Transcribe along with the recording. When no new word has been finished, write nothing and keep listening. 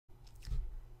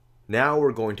Now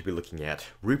we're going to be looking at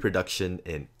reproduction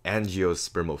in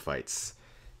Angiospermophytes.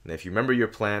 And if you remember your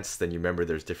plants, then you remember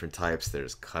there's different types.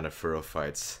 There's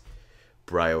Coniferaophytes,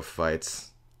 Bryophytes,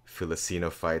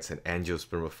 Phyllocenophytes, and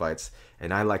Angiospermophytes.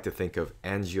 And I like to think of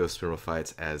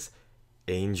Angiospermophytes as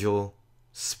angel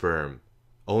sperm.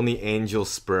 Only angel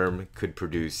sperm could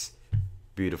produce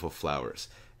beautiful flowers.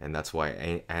 And that's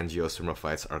why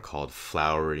angiospermophytes are called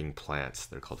flowering plants.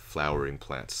 They're called flowering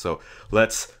plants. So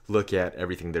let's look at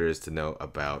everything there is to know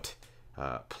about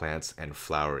plants and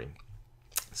flowering.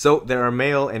 So there are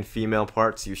male and female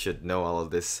parts. You should know all of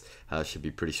this. Should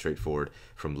be pretty straightforward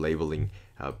from labeling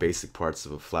basic parts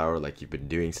of a flower like you've been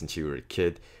doing since you were a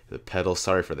kid. The petals,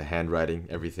 sorry for the handwriting,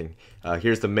 everything.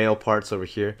 Here's the male parts over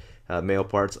here. Male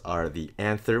parts are the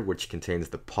anther, which contains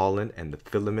the pollen and the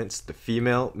filaments. The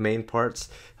female main parts,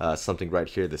 something right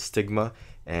here, the stigma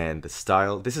and the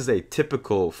style. This is a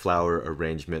typical flower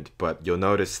arrangement, but you'll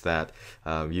notice that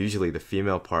usually the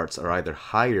female parts are either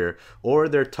higher or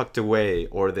they're tucked away,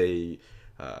 or they,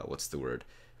 what's the word?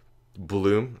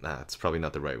 Bloom? Nah, it's probably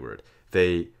not the right word.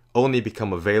 They only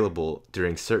become available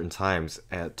during certain times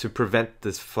to prevent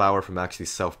this flower from actually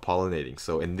self-pollinating.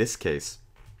 So in this case,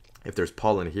 if there's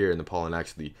pollen here and the pollen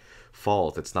actually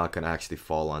falls, it's not going to actually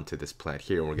fall onto this plant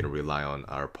here, and we're going to rely on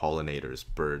our pollinators,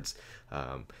 birds,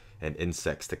 and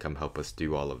insects to come help us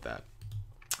do all of that.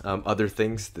 Other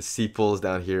things, the sepals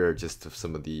down here are just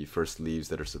some of the first leaves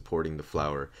that are supporting the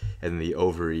flower, and the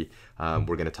ovary,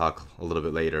 we're going to talk a little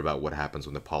bit later about what happens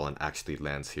when the pollen actually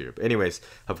lands here. But anyways,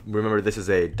 remember this is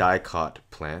a dicot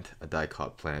plant,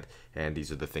 and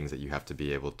these are the things that you have to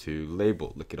be able to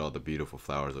label. Look at all the beautiful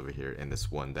flowers over here, and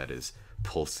this one that is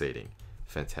pulsating.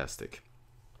 Fantastic.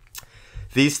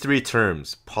 These three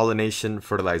terms, pollination,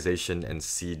 fertilization, and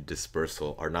seed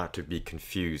dispersal, are not to be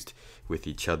confused with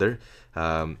each other.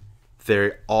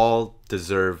 They all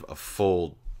deserve a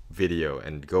full video,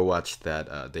 and go watch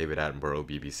that David Attenborough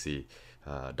BBC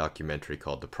documentary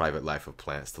called The Private Life of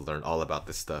Plants to learn all about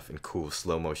this stuff in cool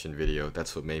slow motion video.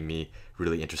 That's what made me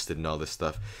really interested in all this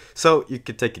stuff. So you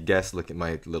could take a guess, look at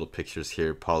my little pictures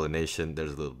here. Pollination,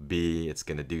 there's a little bee, it's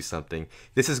going to do something.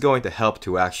 This is going to help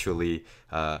to actually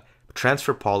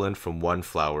transfer pollen from one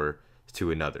flower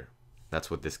to another. That's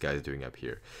what this guy is doing up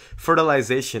here.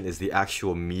 Fertilization is the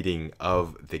actual meeting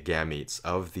of the gametes,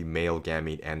 of the male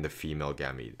gamete and the female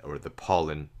gamete, or the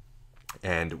pollen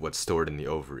and what's stored in the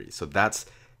ovary. So that's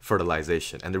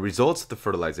fertilization. And the results of the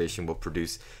fertilization will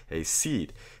produce a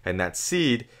seed. And that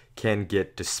seed can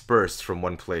get dispersed from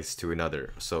one place to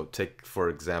another. So take, for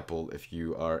example, if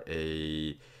you are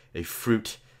a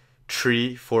fruit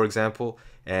tree, for example,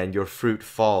 and your fruit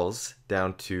falls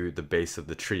down to the base of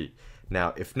the tree.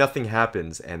 Now, if nothing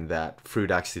happens and that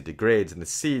fruit actually degrades and the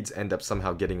seeds end up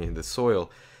somehow getting into the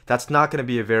soil, that's not going to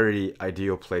be a very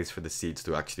ideal place for the seeds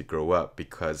to actually grow up,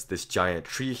 because this giant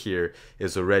tree here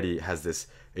has this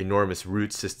enormous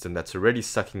root system that's already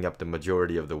sucking up the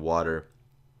majority of the water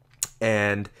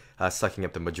and sucking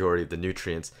up the majority of the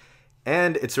nutrients,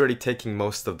 and it's already taking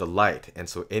most of the light. And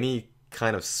so any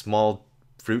kind of small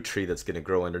fruit tree that's going to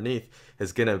grow underneath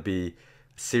is going to be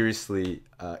seriously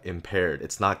impaired.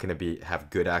 It's not going to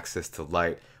have good access to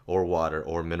light or water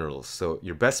or minerals. So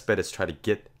your best bet is try to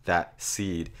get that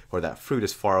seed or that fruit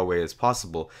as far away as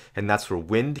possible, and that's where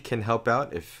wind can help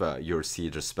out if your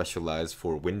seeds are specialized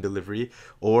for wind delivery,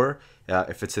 or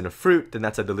if it's in a fruit, then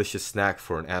that's a delicious snack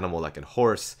for an animal like a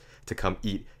horse to come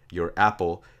eat your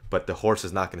apple. But the horse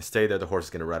is not going to stay there. The horse is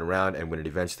going to run around, and when it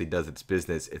eventually does its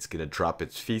business, it's going to drop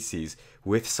its feces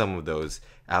with some of those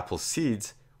apple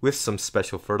seeds with some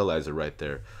special fertilizer right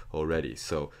there already.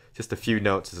 So just a few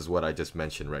notes. This is what I just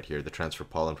mentioned right here. The transfer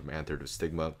pollen from anther to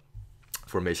stigma,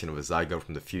 formation of a zygote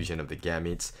from the fusion of the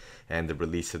gametes, and the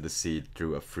release of the seed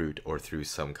through a fruit or through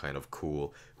some kind of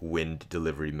cool wind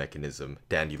delivery mechanism.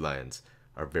 Dandelions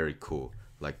are very cool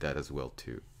like that as well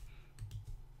too.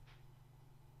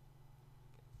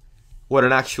 What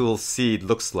an actual seed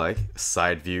looks like,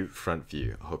 side view, front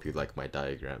view. I hope you like my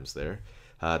diagrams there.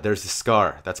 There's a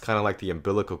scar. That's kind of like the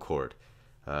umbilical cord.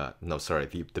 No, sorry,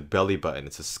 the belly button.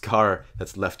 It's a scar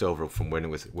that's left over from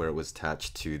where it was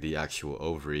attached to the actual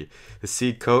ovary. The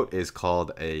seed coat is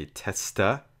called a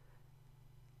testa.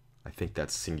 I think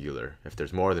that's singular. If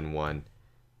there's more than one,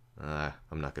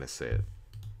 I'm not going to say it.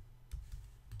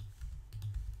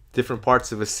 Different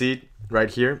parts of a seed right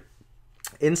here.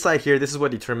 Inside here, this is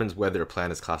what determines whether a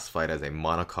plant is classified as a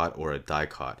monocot or a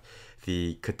dicot.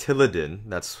 The cotyledon,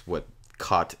 that's what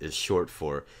cot is short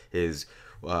for, is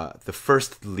the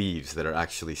first leaves that are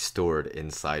actually stored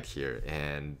inside here,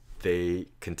 and they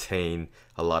contain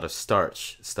a lot of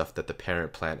starch, stuff that the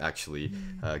parent plant actually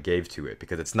gave to it,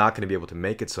 because it's not going to be able to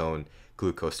make its own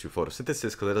glucose through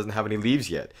photosynthesis because it doesn't have any leaves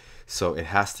yet. So it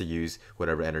has to use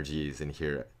whatever energy is in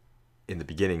here in the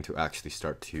beginning to actually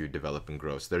start to develop and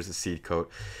grow. So there's the seed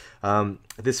coat.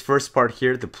 This first part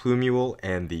here, the plumule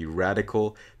and the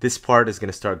radicle, this part is going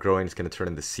to start growing. It's going to turn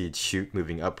into the seed shoot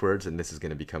moving upwards, and this is going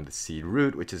to become the seed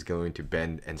root, which is going to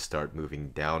bend and start moving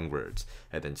downwards.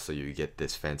 And then so you get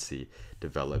this fancy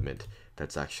development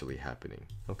that's actually happening.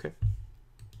 Okay.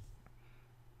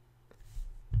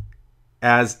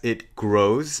 As it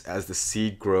grows, as the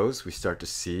seed grows, we start to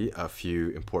see a few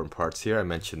important parts here. I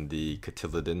mentioned the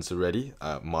cotyledons already,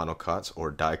 monocots or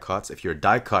dicots. If you're a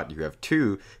dicot, you have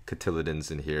 2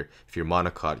 cotyledons in here. If you're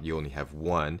monocot, you only have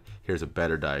 1. Here's a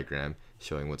better diagram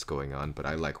showing what's going on, but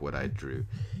I like what I drew.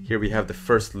 Here we have the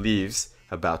first leaves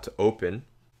about to open.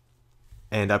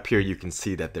 And up here you can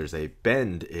see that there's a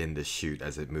bend in the shoot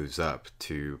as it moves up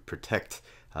to protect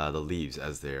the leaves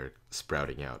as they're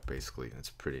sprouting out, basically.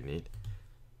 That's pretty neat.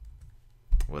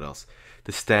 What else?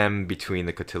 The stem between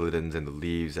the cotyledons and the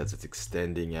leaves as it's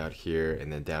extending out here,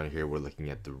 and then down here we're looking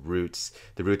at the roots.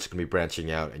 The roots are going to be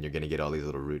branching out, and you're going to get all these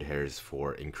little root hairs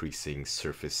for increasing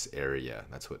surface area.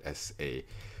 That's what SA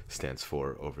stands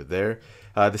for over there.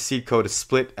 The seed coat is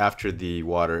split after the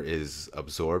water is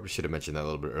absorbed. Should have mentioned that a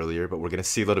little bit earlier, but we're going to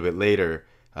see a little bit later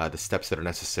the steps that are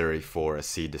necessary for a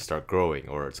seed to start growing,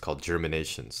 or it's called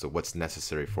germination. So what's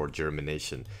necessary for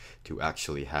germination to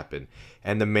actually happen.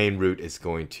 And the main root is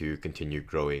going to continue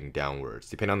growing downwards.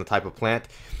 Depending on the type of plant,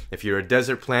 if you're a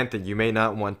desert plant, then you may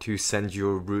not want to send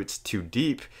your roots too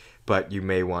deep, but you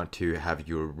may want to have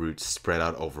your roots spread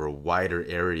out over a wider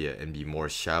area and be more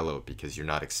shallow because you're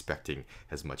not expecting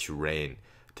as much rain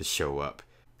to show up.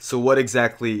 So what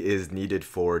exactly is needed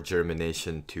for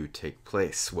germination to take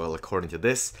place? Well, according to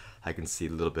this, I can see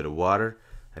a little bit of water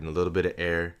and a little bit of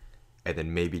air, and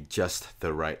then maybe just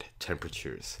the right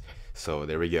temperatures. So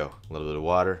there we go, a little bit of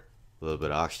water, a little bit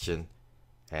of oxygen,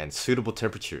 and suitable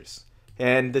temperatures.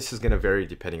 And this is going to vary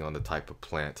depending on the type of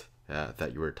plant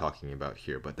that you were talking about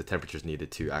here, but the temperatures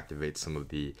needed to activate some of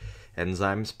the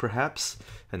enzymes perhaps.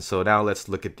 And so now let's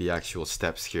look at the actual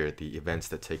steps here, the events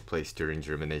that take place during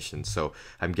germination. So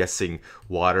I'm guessing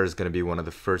water is going to be one of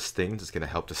the first things. It's going to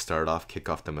help to start off, kick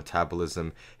off the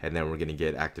metabolism, and then we're going to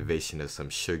get activation of some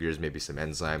sugars, maybe some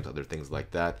enzymes, other things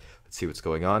like that. Let's see what's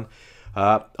going on.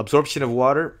 Absorption of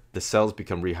water, the cells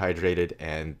become rehydrated,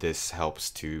 and this helps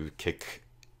to kick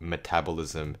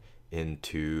metabolism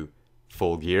into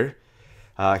full gear.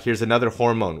 Here's another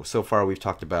hormone. So far we've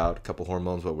talked about a couple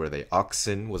hormones. What were they?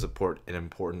 Auxin was an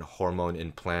important hormone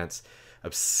in plants.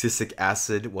 Abscisic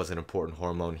acid was an important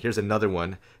hormone. Here's another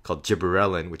one called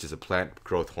gibberellin, which is a plant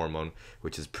growth hormone,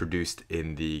 which is produced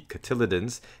in the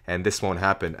cotyledons. And this won't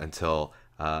happen until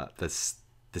the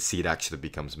seed actually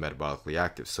becomes metabolically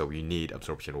active. So you need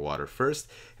absorption of water first,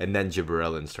 and then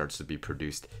gibberellin starts to be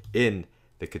produced in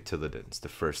the cotyledons, the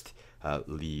first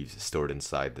leaves stored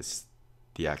inside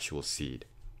the actual seed.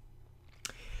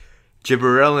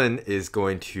 Gibberellin is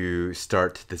going to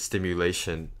start the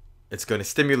stimulation. It's going to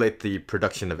stimulate the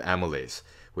production of amylase,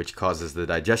 which causes the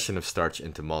digestion of starch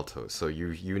into maltose. So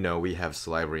you know we have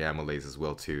salivary amylase as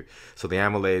well too. So the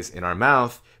amylase in our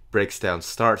mouth breaks down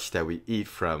starch that we eat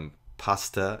from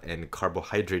pasta and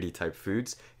carbohydrate type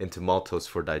foods into maltose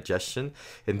for digestion.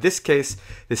 In this case,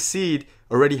 the seed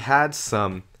already had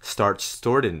some starch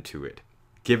stored into it,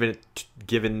 given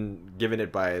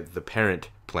it by the parent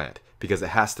plant, because it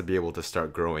has to be able to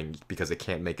start growing because it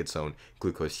can't make its own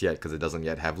glucose yet because it doesn't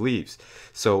yet have leaves.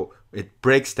 So it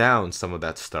breaks down some of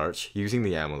that starch using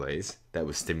the amylase that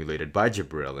was stimulated by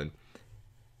gibberellin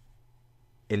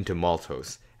into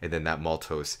maltose, and then that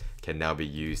maltose can now be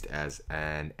used as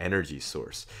an energy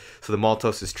source. So the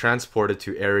maltose is transported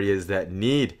to areas that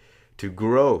need to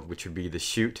grow, which would be the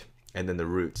shoot and then the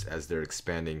roots as they're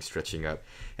expanding, stretching up.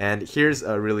 And here's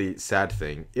a really sad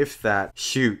thing. If that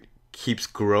shoot keeps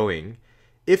growing,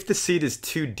 if the seed is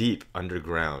too deep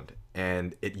underground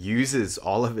and it uses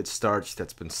all of its starch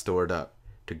that's been stored up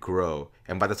to grow,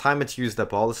 and by the time it's used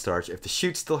up all the starch, if the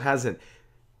shoot still hasn't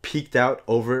peeked out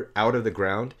of the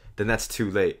ground, then that's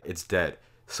too late. It's dead.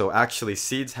 So actually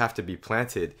seeds have to be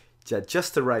planted at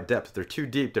just the right depth. If they're too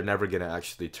deep, they're never going to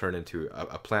actually turn into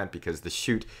a plant, because the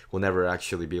shoot will never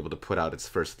actually be able to put out its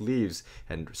first leaves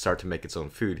and start to make its own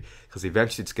food, because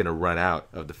eventually it's going to run out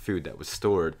of the food that was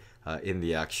stored in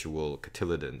the actual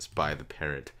cotyledons by the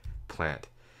parent plant.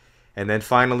 And then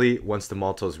finally, once the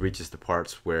maltose reaches the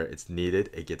parts where it's needed,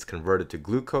 it gets converted to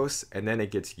glucose, and then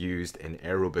it gets used in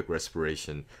aerobic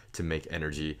respiration to make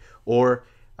energy, or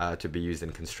to be used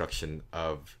in construction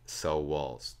of cell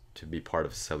walls. to be part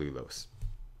of cellulose.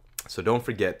 So don't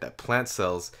forget that plant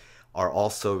cells are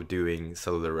also doing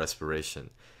cellular respiration.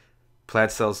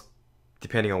 Plant cells,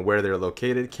 depending on where they're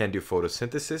located, can do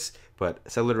photosynthesis, but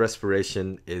cellular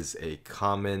respiration is a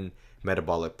common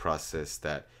metabolic process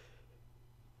that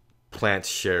plants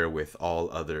share with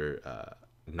all other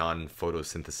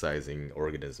non-photosynthesizing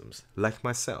organisms, like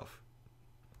myself.